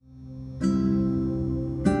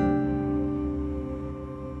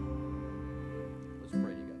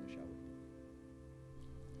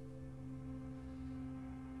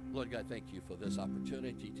God, thank you for this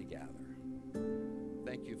opportunity to gather.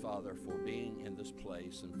 Thank you, Father, for being in this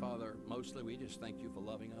place. And Father, mostly we just thank you for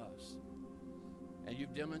loving us. And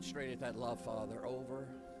you've demonstrated that love, Father, over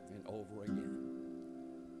and over again.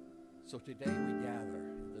 So today we gather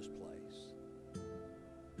in this place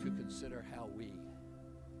to consider how we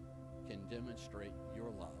can demonstrate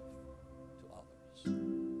your love to others.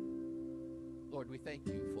 Lord, we thank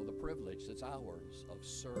you for the privilege that's ours of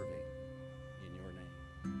serving in your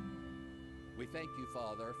name. We thank you,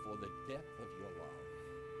 Father, for the depth of your love.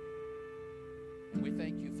 And we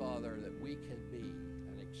thank you, Father, that we can be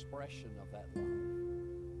an expression of that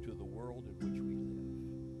love to the world in which we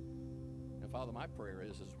live. And Father, my prayer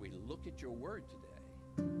is as we look at your word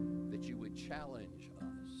today, that you would challenge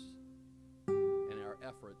us in our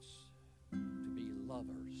efforts to be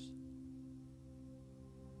lovers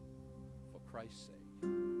for Christ's sake.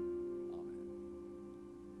 Amen.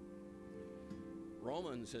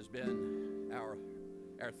 Romans has been our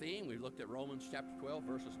theme. We looked at Romans chapter 12,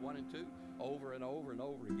 verses 1 and 2 over and over and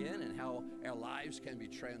over again, and how our lives can be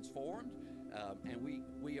transformed. And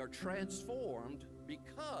we are transformed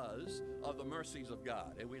because of the mercies of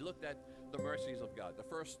God. And we looked at the mercies of God. The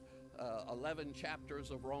first 11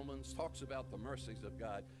 chapters of Romans talks about the mercies of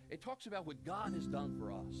God. It talks about what God has done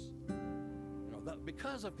for us. You know,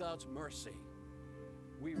 because of God's mercy,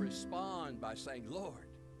 we respond by saying, Lord,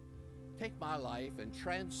 take my life and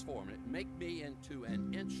transform it. Make me into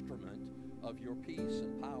an instrument of your peace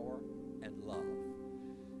and power and love.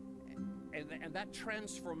 And that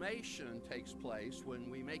transformation takes place when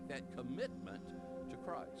we make that commitment to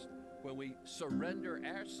Christ, when we surrender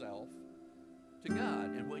ourselves to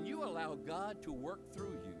God. And when you allow God to work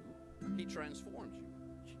through you, he transforms you,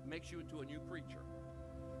 makes you into a new creature.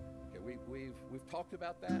 Okay, we've talked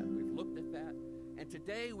about that. We've looked at that. And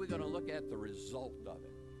today we're going to look at the result of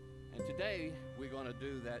it. And today we're going to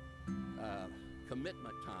do that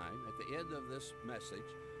commitment time. At the end of this message,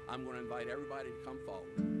 I'm going to invite everybody to come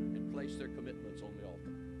forward and place their commitments on the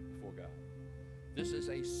altar before God. This is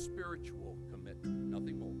a spiritual commitment,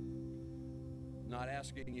 nothing more. Not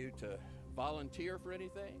asking you to volunteer for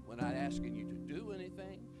anything. We're not asking you to do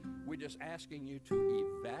anything. We're just asking you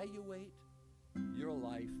to evaluate your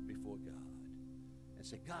life before God and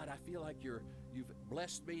say, God, I feel like you've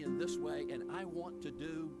blessed me in this way, and I want to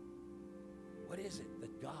do, what is it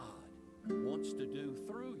that God wants to do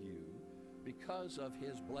through you because of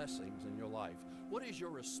his blessings in your life? What is your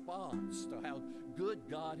response to how good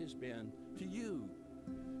God has been to you?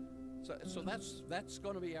 So that's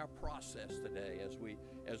going to be our process today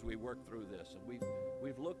as we work through this. And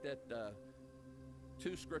we've looked at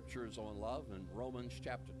two scriptures on love. In Romans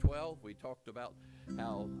chapter 12, we talked about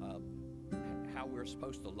how we're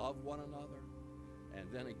supposed to love one another. And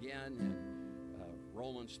then again in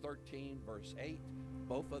Romans 13, verse 8,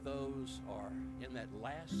 both of those are in that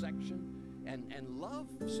last section. And love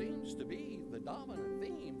seems to be the dominant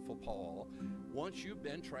theme for Paul once you've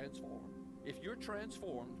been transformed. If you're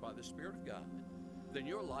transformed by the Spirit of God, then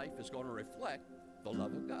your life is going to reflect the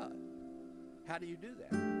love of God. How do you do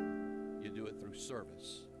that? You do it through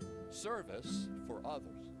service. Service for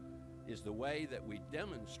others is the way that we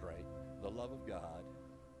demonstrate the love of God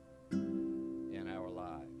in our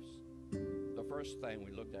lives. The first thing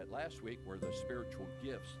we looked at last week were the spiritual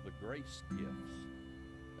gifts, the grace gifts.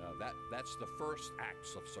 That's the first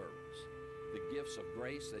acts of service. The gifts of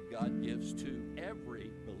grace that God gives to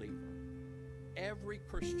every believer. Every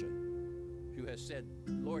Christian who has said,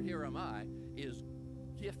 Lord, here am I, is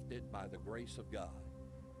gifted by the grace of God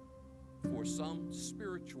for some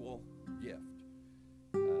spiritual gift.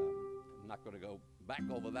 I'm not going to go back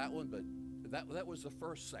over that one, but that was the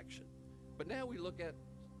first section. But now we look at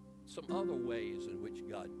some other ways in which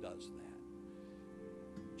God does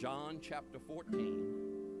that. John chapter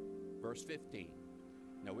 14, verse 15.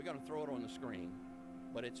 Now we're going to throw it on the screen,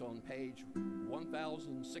 but it's on page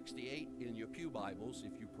 1068 in your pew Bibles,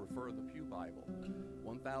 if you prefer the pew Bible.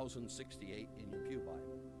 1068 in your pew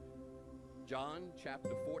Bible. John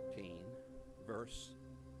chapter 14, verse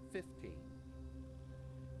 15.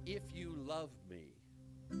 If you love me,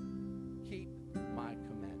 keep my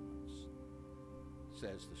commandments,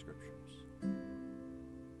 says the scriptures.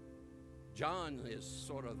 John is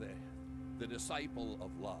sort of the disciple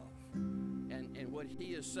of love. And what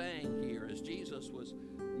he is saying here is Jesus was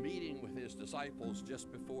meeting with his disciples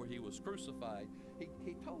just before he was crucified.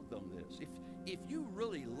 He told them this. If you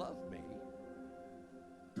really love me,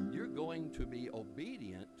 you're going to be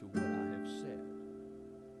obedient to what I have said.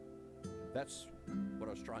 That's what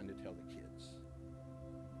I was trying to tell the kids.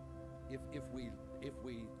 If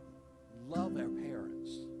we love our parents,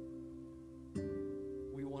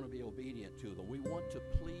 we want to be obedient to them. We want to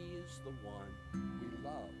please the one we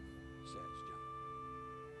love, says John.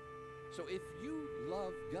 So if you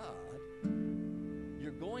love God,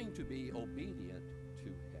 you're going to be obedient to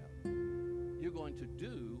him. You're going to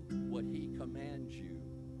do what he commands you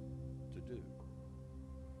to do.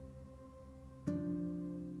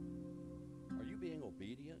 Are you being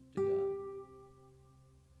obedient to God?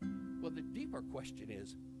 Well, the deeper question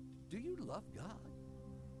is, do you love God?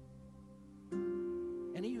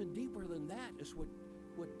 And even deeper than that is what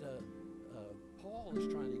Paul is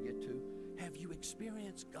trying to get to. Have you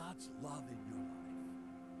experienced God's love in your life?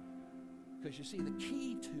 Because you see, the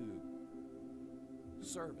key to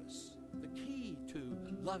service, the key to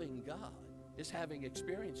loving God is having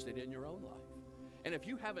experienced it in your own life. And if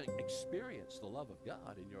you haven't experienced the love of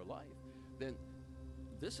God in your life, then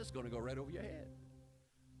this is going to go right over your head.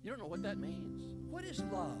 You don't know what that means. What is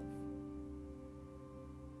love?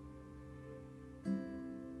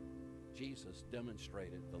 Jesus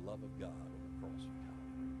demonstrated the love of God on the cross of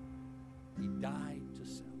Calvary. He died to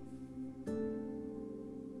self,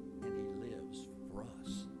 and he lives for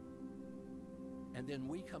us. And then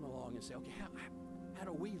we come along and say, okay, how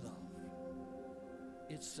do we love?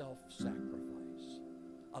 It's self-sacrifice,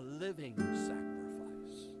 a living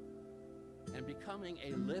sacrifice. And becoming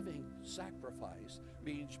a living sacrifice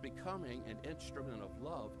means becoming an instrument of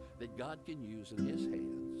love that God can use in his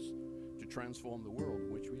hands to transform the world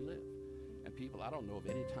in which we live. And people, I don't know of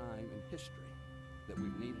any time in history that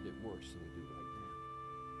we've needed it worse than we do right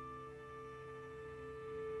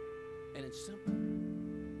now. And it's simple.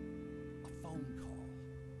 A phone call,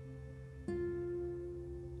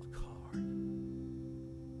 a card,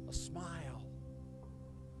 a smile,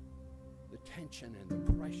 the tension and the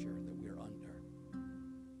pressure that we're under,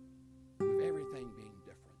 with everything being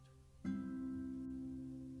different.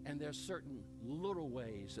 And there's certain little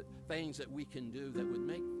ways, things that we can do that would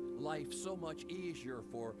make life so much easier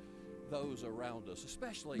for those around us,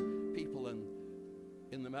 especially people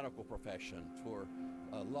in the medical profession, for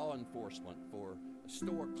law enforcement, for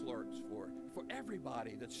store clerks, for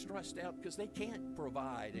everybody that's stressed out because they can't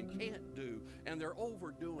provide and can't do, and they're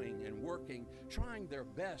overdoing and working, trying their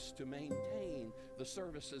best to maintain the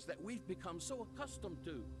services that we've become so accustomed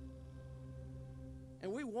to.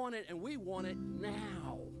 And we want it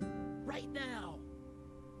now, right now.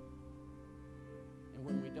 And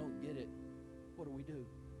when we don't get it, what do?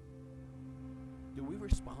 Do we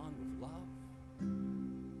respond with love?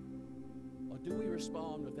 Or do we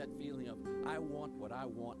respond with that feeling of, I want what I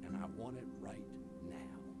want, and I want it right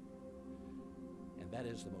now? And that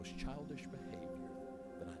is the most childish behavior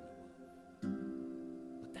that I know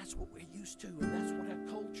of. But that's what we're used to, and that's what our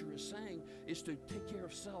culture is saying, is to take care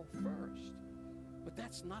of self first. But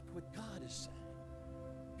that's not what God is saying.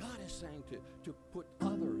 God is saying to put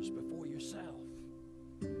others before yourself.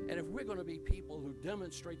 And if we're going to be people who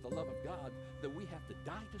demonstrate the love of God, then we have to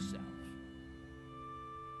die to self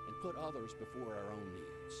and put others before our own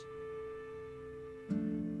needs.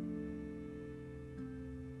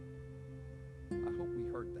 I hope we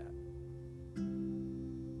heard that.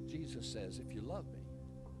 Jesus says, if you love me,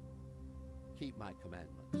 keep my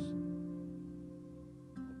commandments.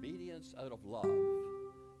 Obedience out of love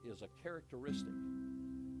is a characteristic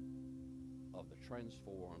of the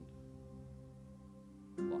transformed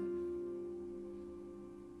life.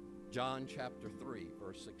 John chapter 3,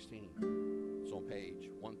 verse 16. It's on page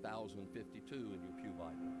 1052 in your Pew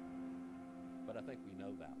Bible. But I think we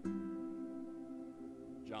know that.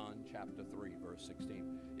 John chapter 3, verse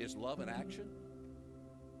 16. Is love an action?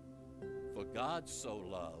 For God so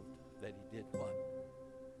loved that he did what?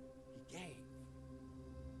 He gave.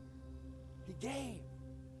 He gave.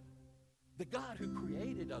 The God who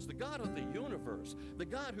created us, the God of the universe, the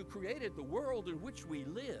God who created the world in which we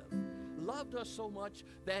live, loved us so much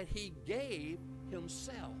that he gave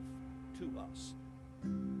himself to us.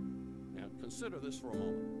 Now, consider this for a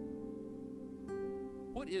moment.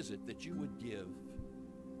 What is it that you would give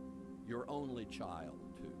your only child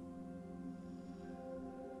to?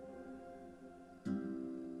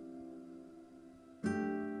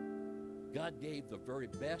 God gave the very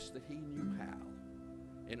best that he knew how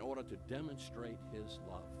in order to demonstrate his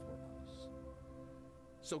love for us.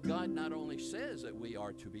 So God not only says that we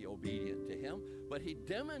are to be obedient to him, but he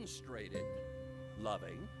demonstrated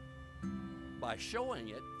loving by showing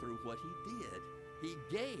it through what he did. He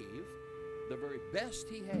gave the very best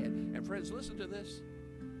he had. And friends, listen to this.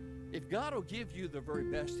 If God will give you the very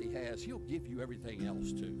best he has, he'll give you everything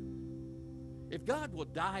else too. If God will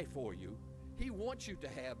die for you, he wants you to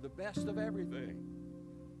have the best of everything,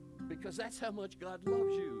 because that's how much God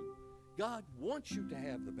loves you. God wants you to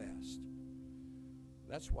have the best.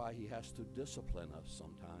 That's why he has to discipline us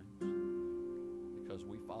sometimes, because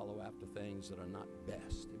we follow after things that are not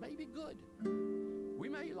best. It may be good. We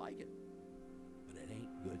may like it, but it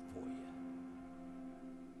ain't good for you.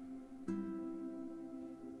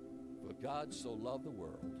 For God so loved the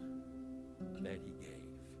world that he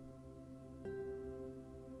gave.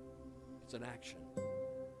 It's an action.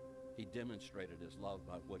 He demonstrated his love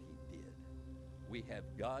by what he did. We have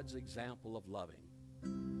God's example of loving.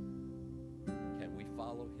 Can we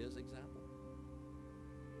follow his example?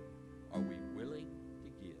 Are we willing to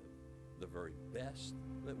give the very best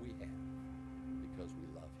that we have because we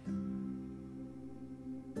love him?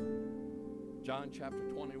 John chapter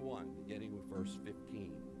 21, beginning with verse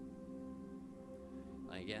 15.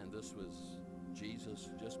 Again, this was Jesus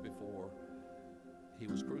just before he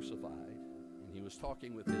was crucified, and he was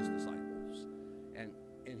talking with his disciples, and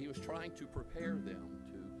he was trying to prepare them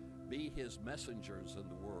to be his messengers in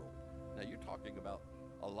the world. Now, you're talking about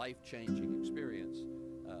a life-changing experience.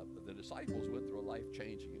 The disciples went through a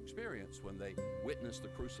life-changing experience when they witnessed the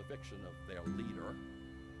crucifixion of their leader,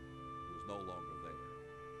 who was no longer there.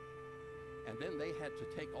 And then they had to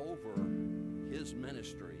take over his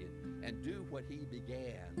ministry and do what he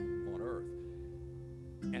began on earth.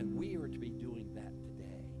 And we are to be doing that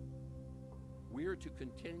today. We are to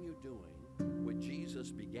continue doing what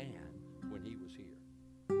Jesus began when he was here.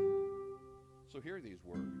 So hear these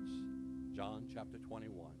words. John chapter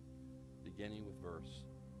 21, beginning with verse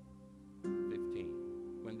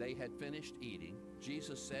 15. When they had finished eating,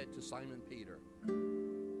 Jesus said to Simon Peter,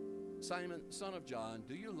 "Simon, son of John,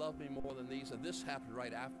 do you love me more than these?" And this happened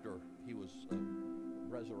right after he was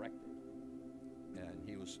resurrected. And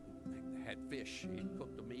he had fish. He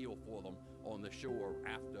cooked a meal for them on the shore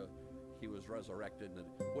after he was resurrected. And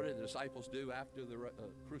what did the disciples do after the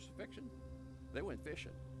crucifixion? They went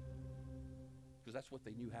fishing, because that's what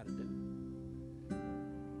they knew how to do.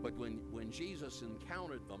 But when Jesus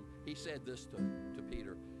encountered them, he said this to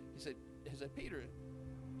Peter. He said, "Peter,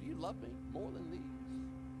 do you love me more than these?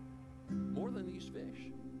 More than these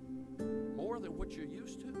fish? More than what you're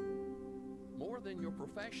used to? More than your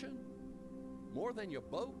profession? More than your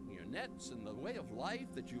boat and your nets and the way of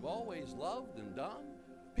life that you've always loved and done?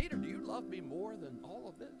 Peter, do you love me more than all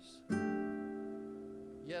of this?"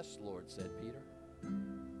 "Yes, Lord," said Peter.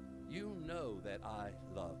 "You know that I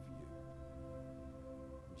love you."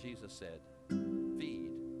 And Jesus said,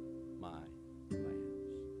 "Feed my lambs."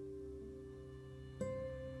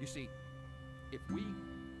 You see, if we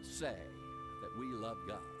say that we love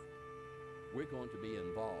God, we're going to be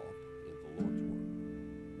involved in the Lord's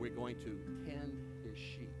work. We're going to tend his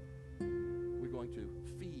sheep. We're going to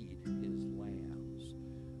feed his lambs.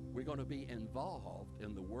 We're going to be involved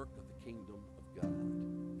in the work of the kingdom of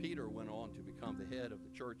God. Peter went on to become the head of the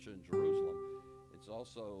church in Jerusalem. It's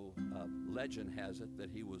also, legend has it, that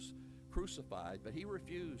he was crucified, but he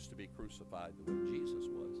refused to be crucified the way Jesus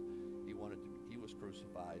was. He was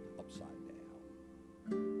crucified upside down.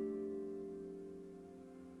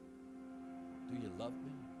 "Do you love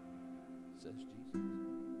me?" says Jesus.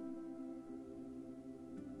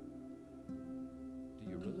 "Do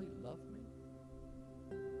you really love me?"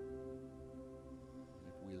 And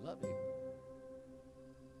if we love him,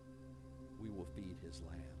 we will feed his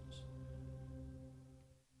lambs.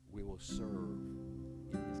 We will serve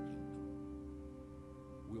in his kingdom.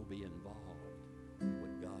 We'll be involved in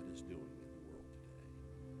what God is doing in the world today.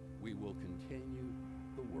 We will continue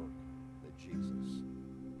the work that Jesus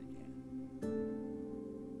began.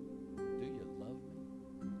 "Do you love me?"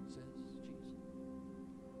 says Jesus.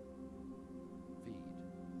 "Feed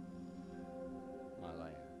my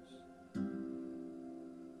lambs."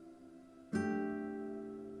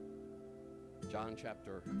 John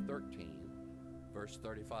chapter 13, verse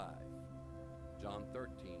 35. John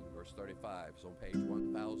 13, verse 35 is on page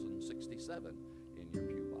 1067 in your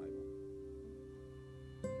Pew Bible.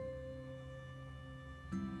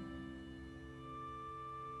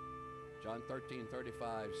 John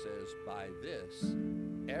 13:35 says, "By this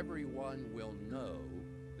everyone will know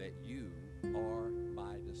that you are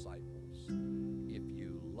my disciples, if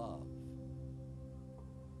you love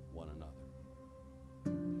one another."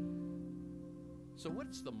 So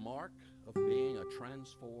what's the mark of being a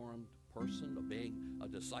transformed person, of being a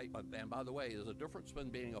disciple? And by the way, there's a difference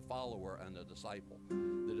between being a follower and a disciple.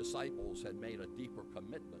 The disciples had made a deeper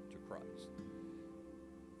commitment to Christ.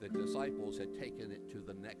 The disciples had taken it to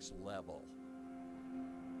the next level.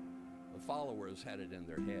 The followers had it in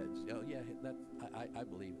their heads. "Oh, yeah, I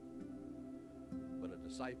believe it." But a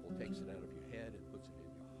disciple takes it out of your head and puts it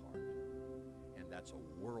in your heart. And that's a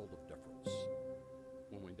world of difference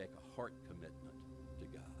when we make a heart commitment to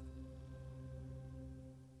God.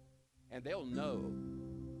 And they'll know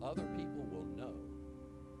Other people will know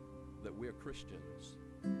that we're Christians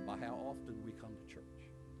by how often we come to church.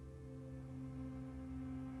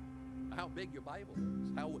 How big your Bible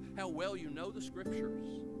is, how well you know the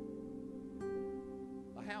Scriptures,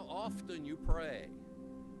 by how often you pray,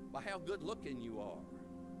 by how good looking you are,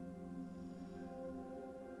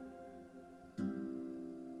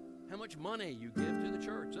 how much money you give to the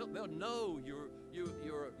church. They'll know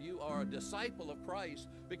you are a disciple of Christ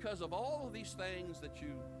because of all of these things that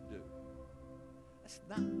you do. That's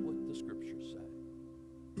not what the Scriptures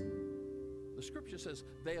say. The Scripture says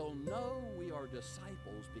they'll know we are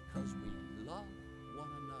disciples because we love one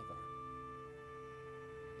another.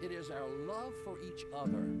 It is our love for each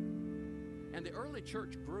other. And the early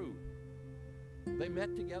church grew. They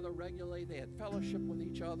met together regularly. They had fellowship with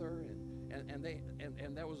each other, and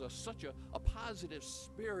there was such a positive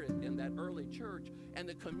spirit in that early church, and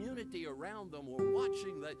the community around them were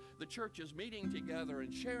watching the churches meeting together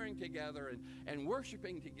and sharing together and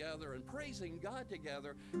worshiping together and praising God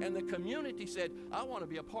together, and the community said, I want to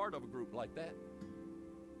be a part of a group like that.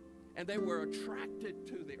 And they were attracted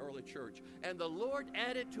to the early church, and the Lord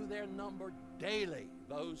added to their number daily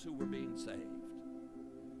those who were being saved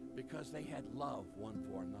because they had love one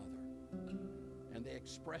for another. And they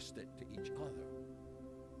expressed it to each other.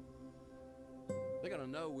 They're going to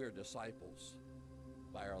know we're disciples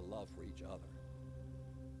by our love for each other.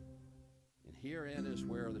 And herein is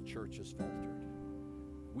where the church has faltered.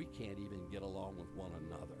 We can't even get along with one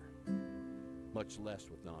another, much less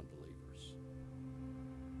with non-believers.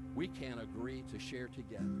 We can't agree to share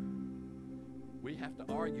together. We have to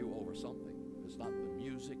argue over something. It's not the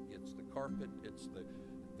music, it's the carpet, it's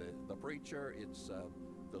the preacher, it's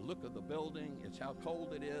the look of the building, it's how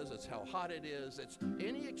cold it is, it's how hot it is, it's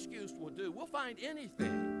any excuse will do. We'll find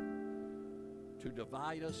anything to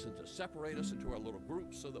divide us and to separate us into our little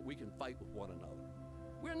groups so that we can fight with one another.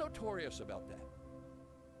 We're notorious about that.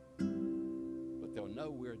 But they'll know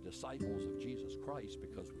we're disciples of Jesus Christ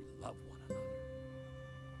because we love one another.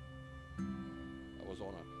 I was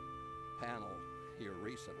on a panel here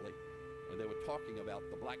recently, and they were talking about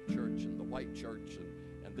the black church and the white church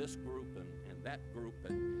and this group and that group,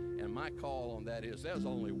 and my call on that is there's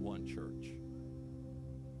only one church.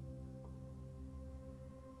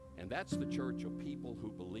 And that's the church of people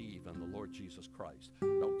who believe in the Lord Jesus Christ.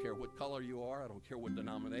 I don't care what color you are. I don't care what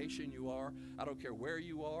denomination you are. I don't care where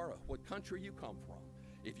you are or what country you come from.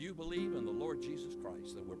 If you believe in the Lord Jesus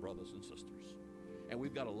Christ, then we're brothers and sisters. And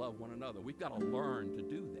we've got to love one another. We've got to learn to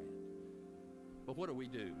do that. But what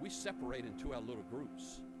do? We separate into our little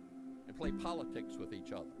groups and play politics with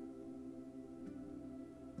each other.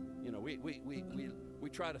 You know, we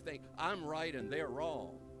try to think, I'm right and they're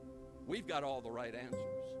wrong. We've got all the right answers.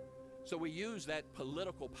 So we use that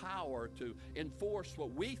political power to enforce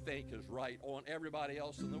what we think is right on everybody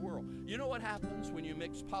else in the world. You know what happens when you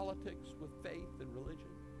mix politics with faith and religion?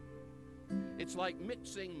 It's like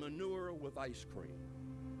mixing manure with ice cream.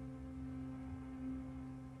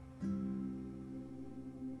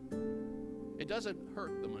 It doesn't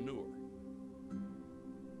hurt the manure,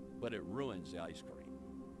 but it ruins the ice cream.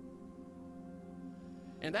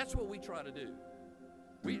 And that's what we try to do.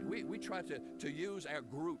 We try to use our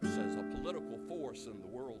groups as a political force in the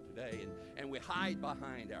world today, and we hide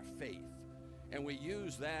behind our faith. And we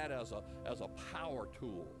use that as a power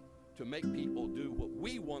tool to make people do what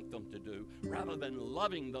we want them to do rather than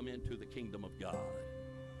loving them into the kingdom of God.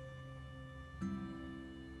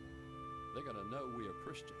 They're going to know we are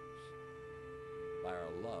Christians by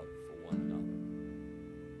our love for one another.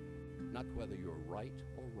 Not whether you're right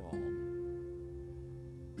or wrong.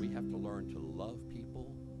 We have to learn to love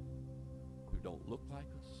people who don't look like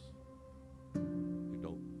us, who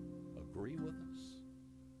don't agree with us.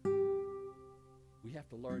 We have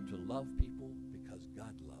to learn to love people because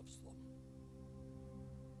God loves them.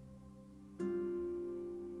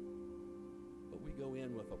 But we go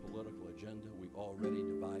in with a political agenda. We've already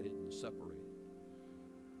divided and separated.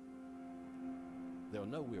 They'll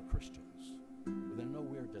know we're Christians. They'll know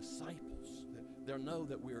we're disciples. They'll know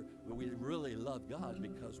that we really love God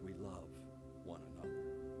because we love one another.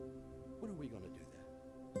 When are we going to do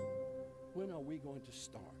that? When are we going to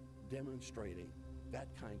start demonstrating that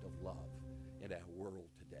kind of love in our world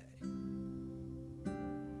today?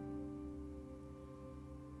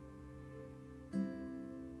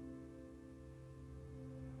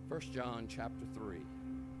 1 John chapter 3,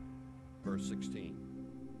 verse 16.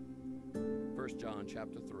 1 John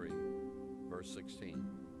chapter 3, verse 16.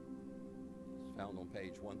 It's found on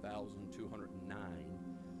page 1209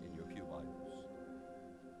 in your pew Bibles.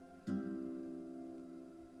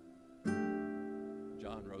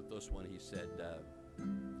 John wrote this one. He said,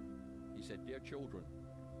 "Dear children,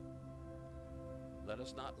 Let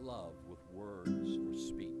us not love with words or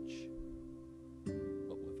speech,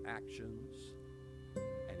 but with actions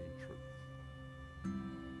and in truth.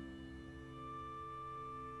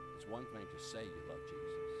 It's one thing to say you love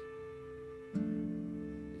Jesus.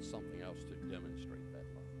 It's something else to demonstrate that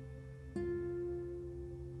love.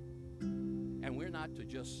 And we're not to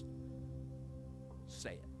just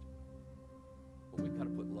say it, but we've got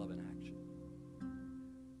to put love in action.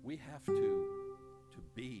 We have to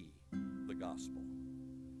be the gospel.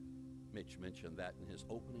 Mitch mentioned that in his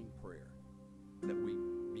opening prayer, that we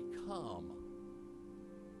become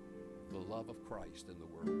the love of Christ in the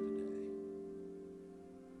world today.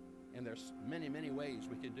 And there's many, many ways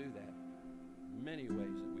we can do that. Many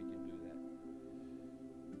ways that we can do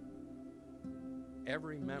that.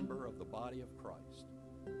 Every member of the body of Christ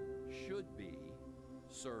should be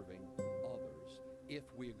serving others if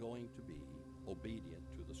we're going to be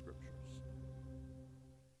obedient to the Scriptures.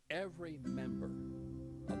 Every member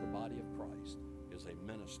of the body of Christ is a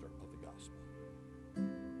minister of the gospel.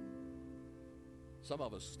 Some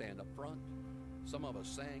of us stand up front, some of us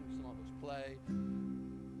sing, some of us play,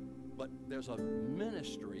 but there's a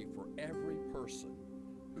ministry for every person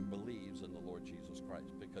who believes in the Lord Jesus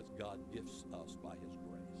Christ, because God gifts us by His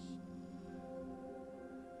grace.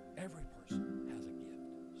 Every person has a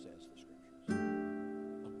gift, says the Scriptures.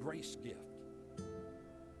 A grace gift.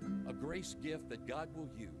 A grace gift that God will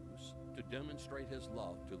use to demonstrate His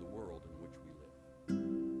love to the world in which we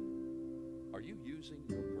live. Are you using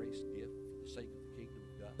your grace gift for the sake of the kingdom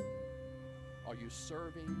of God? Are you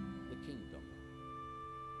serving the kingdom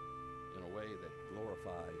in a way that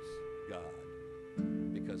glorifies God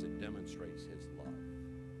because it demonstrates His love?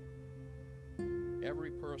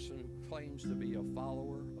 Every person who claims to be a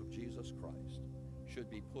follower of Jesus Christ should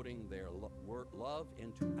be putting their love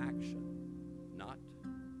into action, not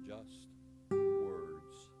just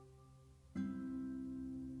words.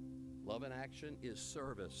 Love in action is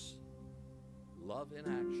service. Love in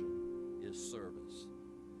action is service.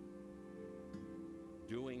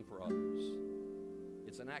 Doing for others.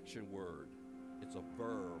 It's an action word. It's a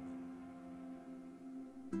verb.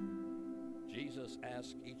 Jesus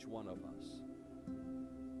asked each one of us,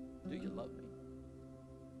 do you love me?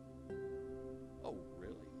 Oh,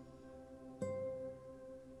 really?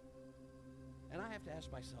 And I have to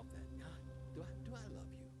ask myself that, God, do I love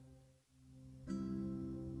you?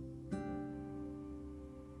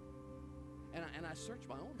 And I search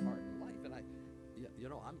my own heart and life, and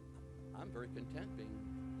I'm very content being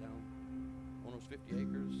down on those 50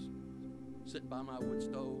 acres, sitting by my wood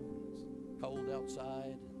stove. It's cold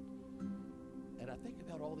outside, and I think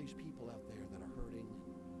about all these people out there that are hurting,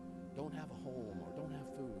 don't have a home or don't have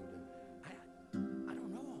food, and I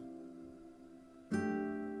don't know them.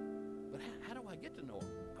 But how do I get to know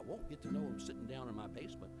them? I won't get to know them sitting down in my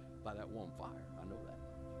basement by that warm fire. I know that.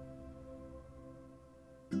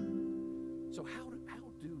 So how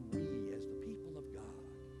do we, as the people of God,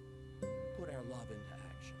 put our love into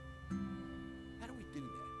action? How do we do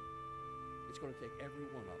that? It's going to take every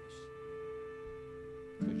one of us.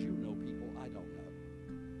 Because you know people I don't know.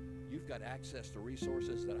 You've got access to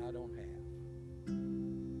resources that I don't have.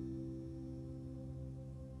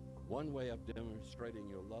 One way of demonstrating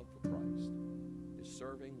your love for Christ is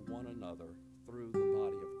serving one another through the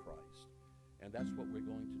body of Christ. And that's what we're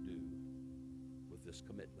going to do with this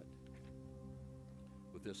commitment,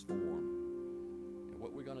 with this form. And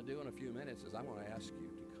what we're going to do in a few minutes is I'm going to ask you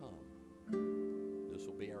to come. This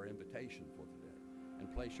will be our invitation for today.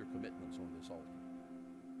 And place your commitments on this altar.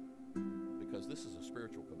 Because this is a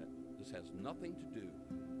spiritual commitment. This has nothing to do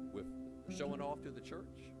with showing off to the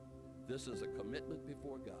church. This is a commitment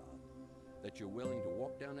before God that you're willing to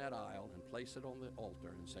walk down that aisle and place it on the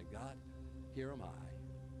altar and say, God, here am I.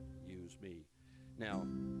 Use me. Now,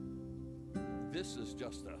 this is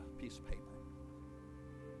just a piece of paper.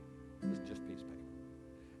 It's just a piece of paper.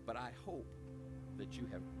 But I hope that you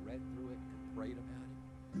have read through it and prayed about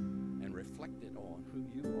it and reflected on who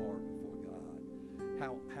you are before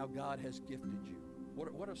God, how God has gifted you. What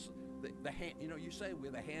are the hand? You say we're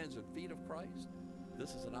the hands and feet of Christ.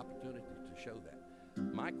 This is an opportunity to show that.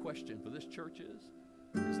 My question for this church is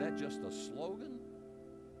that just a slogan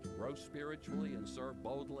to grow spiritually and serve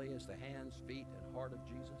boldly as the hands, feet, and heart of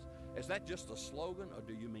Jesus? Is that just a slogan, or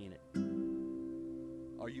do you mean it?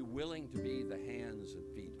 Are you willing to be the hands and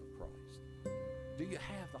feet of Christ? Do you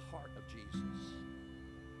have the heart of Jesus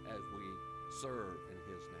as we serve in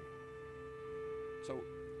His name? So,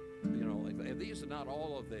 if these are not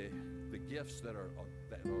all of the gifts that are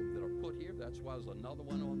put here, that's why there's another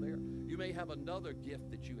one on there. You may have another gift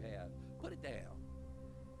that you have. Put it down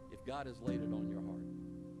if God has laid it on your heart.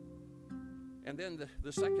 And then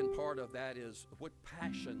the second part of that is, what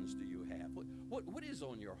passions do you have? What is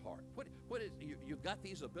on your heart? What is you've got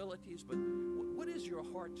these abilities, but what is your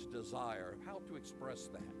heart's desire? How to express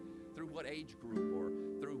that? Through what age group, or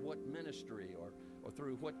through what ministry, or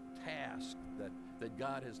through what task that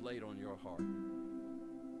God has laid on your heart?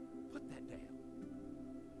 Put that down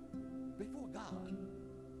before God.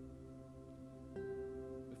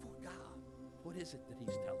 Before God, what is it that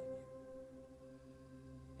He's telling you?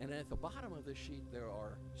 And at the bottom of the sheet, there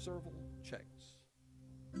are several checks.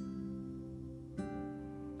 And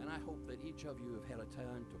I hope that each of you have had a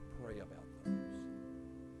time to pray about those.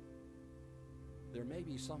 There may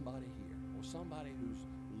be somebody here, or somebody who's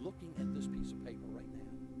looking at this piece of paper right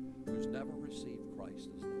now, who's never received Christ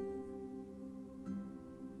as Lord.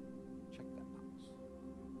 Check that box.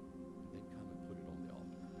 And then come and put it on the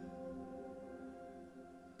altar.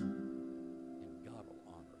 And God will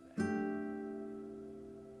honor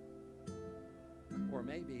that. Or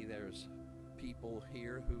maybe there's people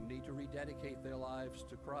here who need to rededicate their lives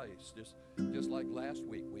to Christ. Just like last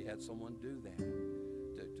week, we had someone do that.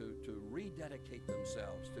 To rededicate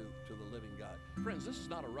themselves to the living God. Friends, this is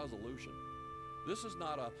not a resolution. This is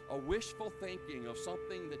not a wishful thinking of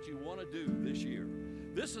something that you want to do this year.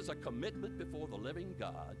 This is a commitment before the living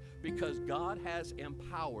God, because God has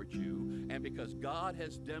empowered you and because God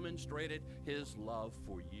has demonstrated His love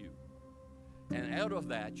for you. And out of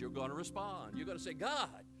that, you're going to respond. You're going to say,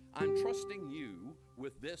 God, I'm trusting you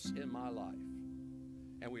with this in my life.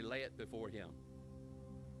 And we lay it before Him.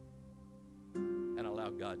 And allow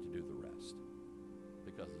God to do the rest,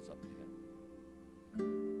 because it's up to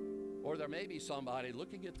Him. Or there may be somebody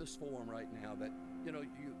looking at this form right now that,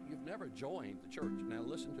 you've never joined the church. Now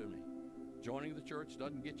listen to me. Joining the church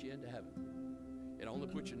doesn't get you into heaven. It only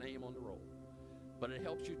puts your name on the roll. But it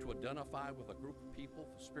helps you to identify with a group of people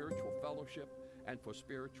for spiritual fellowship and for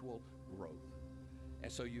spiritual growth.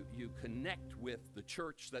 And so you connect with the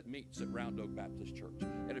church that meets at Round Oak Baptist Church.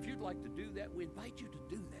 And if you'd like to do that, we invite you to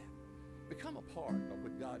do that. Become a part of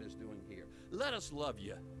what God is doing here. Let us love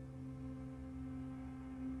you.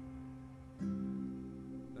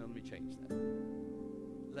 Now, let me change that.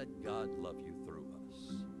 Let God love you through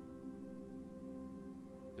us.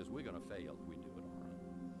 Because we're going to fail if we do it on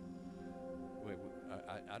our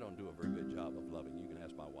own. I don't do a very good job of loving. You can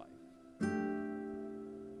ask my wife.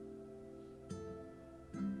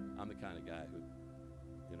 I'm the kind of guy who,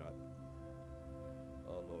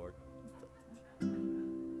 oh, Lord.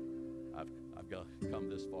 I've come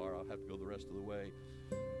this far. I'll have to go the rest of the way.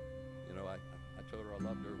 I told her I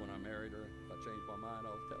loved her when I married her. If I change my mind,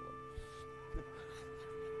 I'll tell her.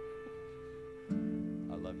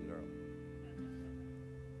 I love you, girl.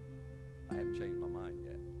 I haven't changed my mind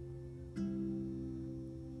yet.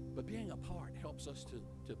 But being apart helps us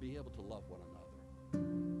to be able to love one another.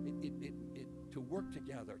 To work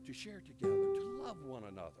together, to share together, to love one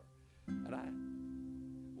another. And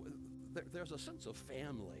there's a sense of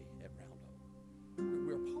family at Round Oak.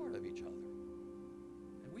 We're a part of each other,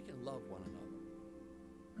 and we can love one another.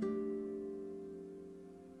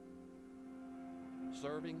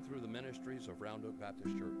 Serving through the ministries of Round Oak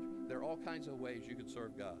Baptist Church. There are all kinds of ways you can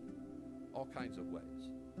serve God. All kinds of ways.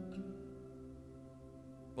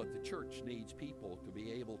 But the church needs people to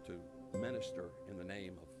be able to minister in the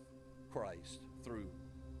name of Christ through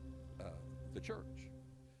the church.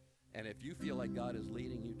 And if you feel like God is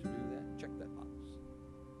leading you to do that, check that box.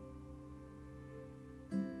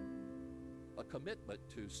 A commitment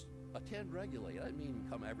to attend regularly. That doesn't mean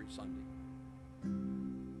come every Sunday.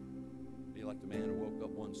 Be like the man who woke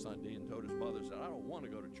up one Sunday and told his mother, said, I don't want to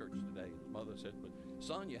go to church today. And his mother said, but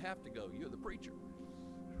son, you have to go. You're the preacher.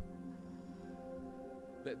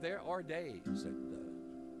 But there are days that,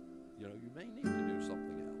 you may need to do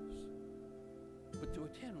something else. But to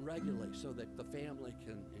attend regularly so that the family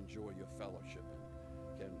can enjoy your fellowship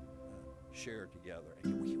and can share together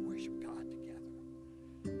and we can worship God together.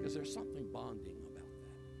 Because there's something bonding about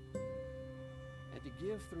that. And to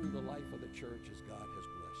give through the life of the church as God has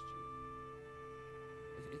blessed you.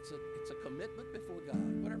 It's a commitment before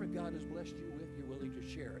God. Whatever God has blessed you with, you're willing to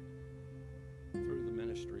share it through the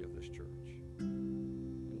ministry of this church.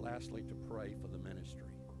 And lastly, to pray for the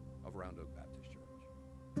ministry of Round Oak Baptist Church.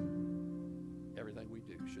 Everything we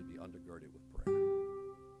do should be undergirded with prayer.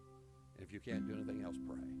 And if you can't do anything else,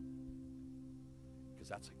 pray. Because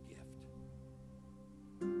that's a gift.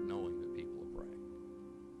 Knowing that people are praying.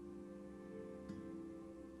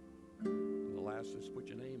 And the last is put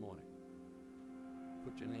your name on it.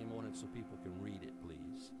 Put your name on it so people can read it,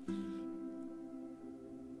 please.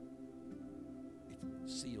 It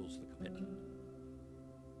seals the commitment.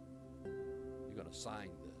 You're going to sign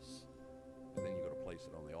this, and then you're going to place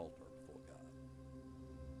it on the altar before God.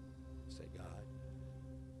 Say, God,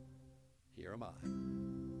 here am I.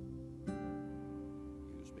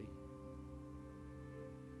 Use me.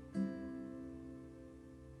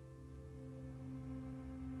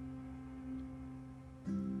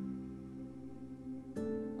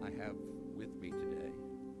 I have with me today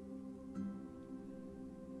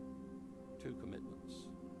 2 commitments.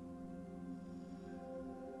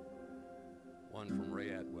 One from Ray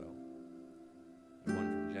Atwell and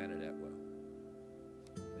one from Janet Atwell.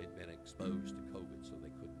 They'd been exposed to COVID, so they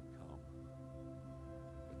couldn't come.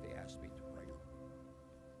 But they asked me to bring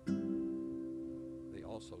them. They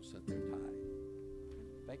also sent their tithe.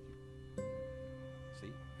 Thank you.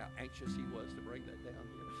 See how anxious he was to bring that down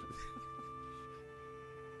here?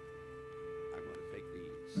 I'm going to take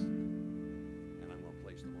these and I'm going to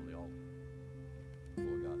place them on the altar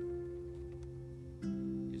before God.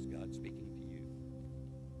 Is God speaking to you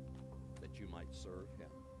that you might serve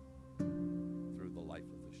him through the life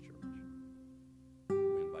of this church? We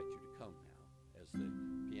invite you to come now as the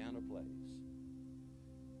piano plays.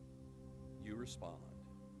 You respond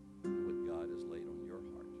to what God has laid on your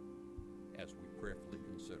heart as we prayerfully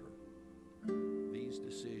consider these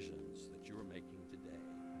decisions that you are making today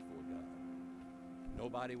before God.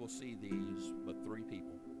 Nobody will see these but 3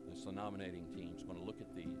 people. It's the nominating team's going to look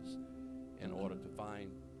at these in order to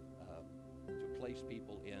find, to place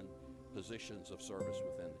people in positions of service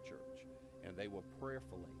within the church. And they will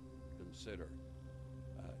prayerfully consider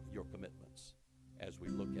your commitments as we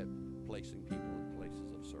look at placing people in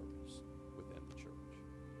places of service within the church.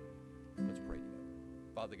 Let's pray together.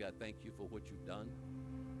 Father God, thank you for what you've done,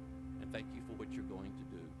 and thank you for what you're going to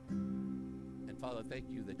do. And Father, thank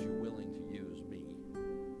you that you're willing to use me.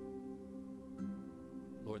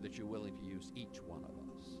 Lord, that you're willing to use each one of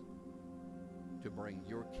us to bring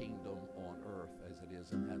your kingdom on earth as it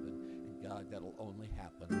is in heaven. And God, that'll only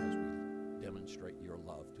happen as we demonstrate your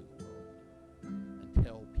love to the world and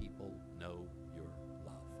tell people know your love,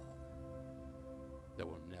 Father. There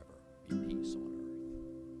will never be peace on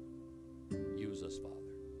earth. Use us,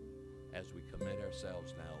 Father, as we commit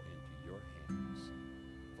ourselves now into your hands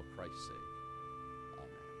for Christ's sake.